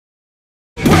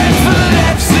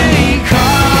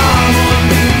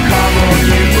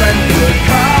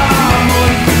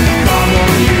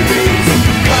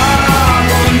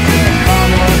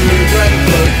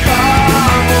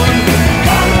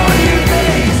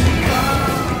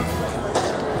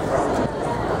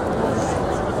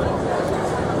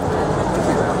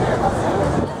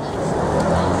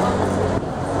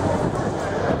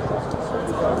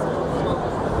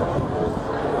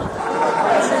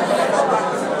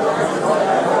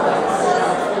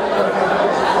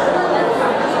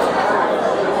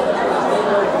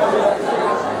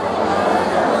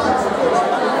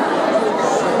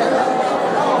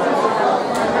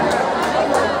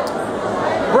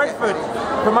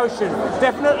promotion,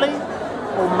 definitely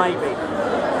or maybe?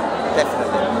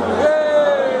 Definitely.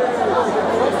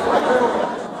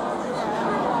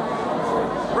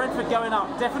 Brentford going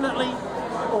up, definitely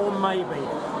or maybe?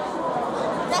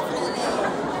 Definitely.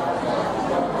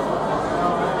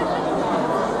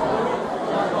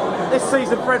 This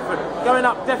season, Brentford going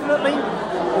up, definitely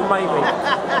or maybe?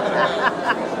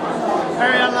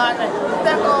 Very unlikely.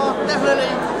 Definitely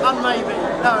unmaybe.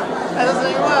 No, that doesn't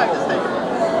even work, does it?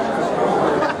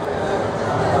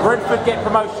 Brentford get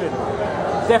promotion,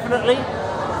 definitely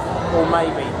or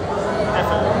maybe?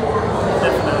 Definitely.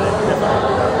 Definitely.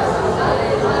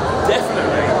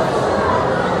 Definitely.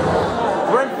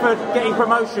 Brentford getting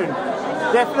promotion,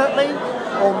 definitely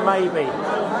or maybe?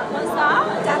 What's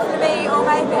that? Definitely or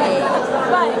maybe?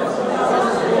 Both.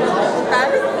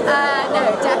 Both? No,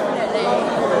 definitely.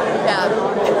 Yeah.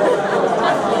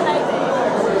 Definitely maybe.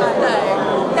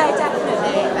 No,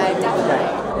 definitely. No, definitely.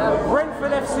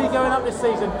 Brentford FC going up this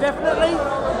season, definitely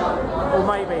or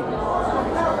maybe?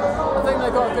 I think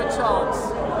they've got a good chance.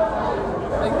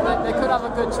 They could have a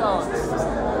good chance.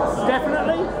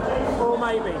 Definitely or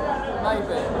maybe?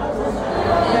 Maybe.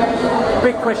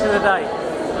 Big question of the day.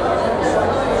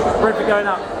 Brentford going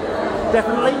up,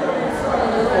 definitely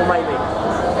or maybe?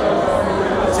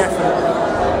 Definitely.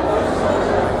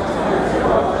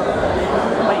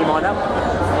 Make your mind up.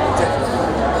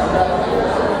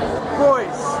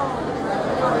 Boys,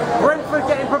 Brentford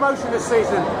getting promotion this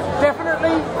season,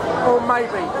 definitely or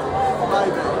maybe?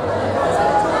 Maybe.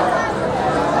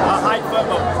 I hate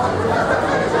football.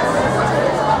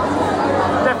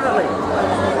 Definitely.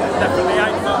 Definitely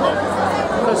hate football.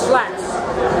 The slats.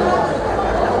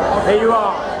 Here you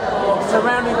are,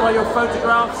 surrounded by your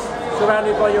photographs,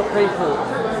 surrounded by your people.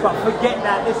 But forget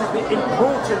that, this is the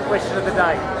important question of the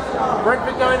day.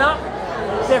 Brentford going up,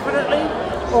 definitely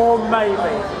or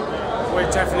maybe? We're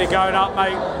definitely going up,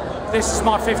 mate. This is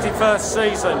my 51st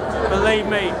season, believe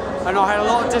me. And I had a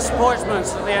lot of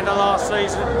disappointments at the end of last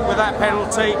season with that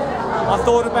penalty. I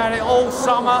thought about it all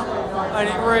summer and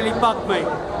it really bugged me.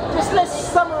 Just let's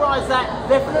summarise that,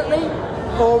 definitely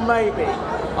or maybe?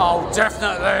 Oh,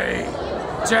 definitely.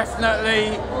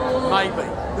 Definitely, maybe.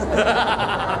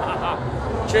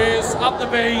 Cheers, up the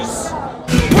bees.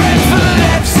 Brentford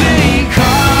FC,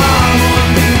 come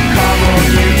on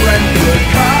you Brentford,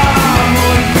 come.